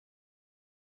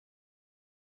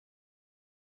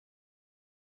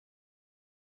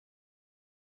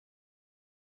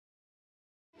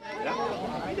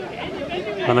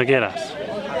Cuando quieras.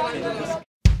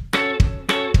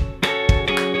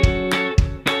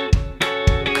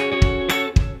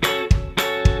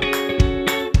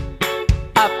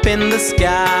 Up in the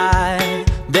sky,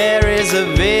 there is a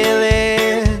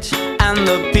village, and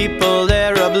the people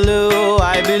there are blue.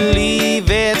 I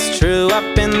believe it's true.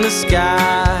 Up in the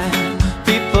sky,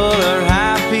 people are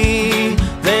happy,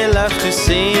 they love to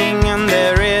sing, and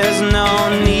there is no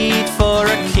need for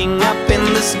a king. Up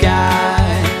in the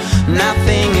sky,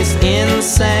 nothing is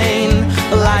insane,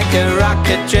 like a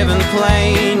rocket-driven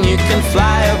plane. You can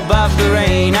fly above the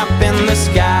rain. Up in the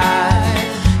sky,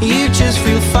 you just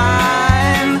feel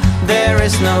fine. There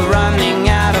is no running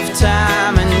out of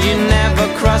time, and you never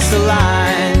cross the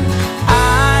line.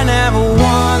 I never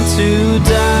want to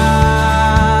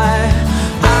die.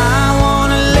 I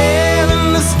wanna live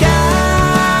in the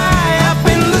sky. Up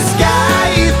in the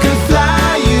sky you can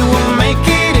fly, you will make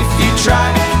it if you try.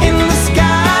 In the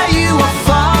sky you are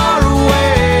far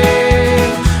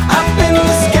away. Up in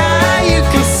the sky you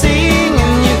can sing,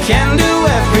 and you can do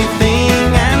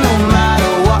everything, and no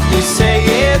matter what you say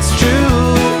it's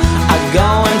true. I go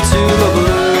into the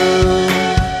blue.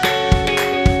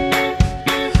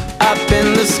 Up in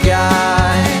the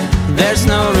sky, there's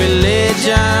no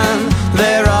religion,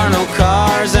 there are no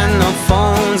cars and no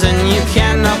phones, and you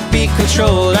cannot be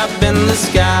controlled. Up in the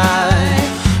sky,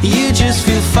 you just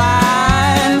feel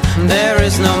fine. There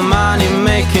is no money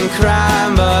making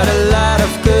crime, but a lot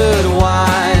of good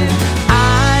wine.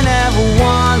 I never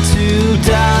want to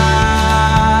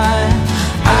die.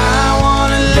 I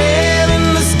wanna live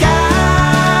in the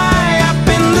sky. Up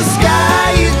in the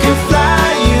sky you can fly,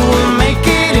 you will make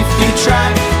it if you try.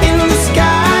 In the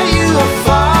sky you are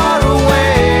far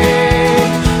away.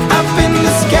 Up in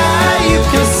the sky you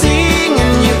can sing,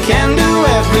 and you can do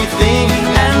everything,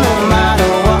 and no matter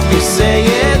what you say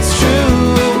it's true.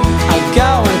 I go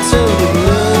into the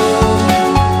blue.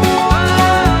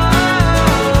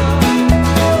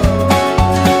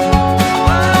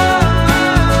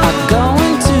 I go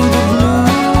into the blue.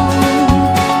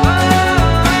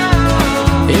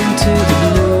 Into the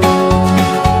blue.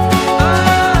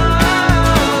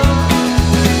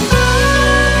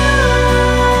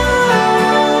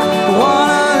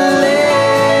 Wanna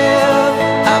live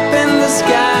up in the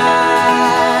sky.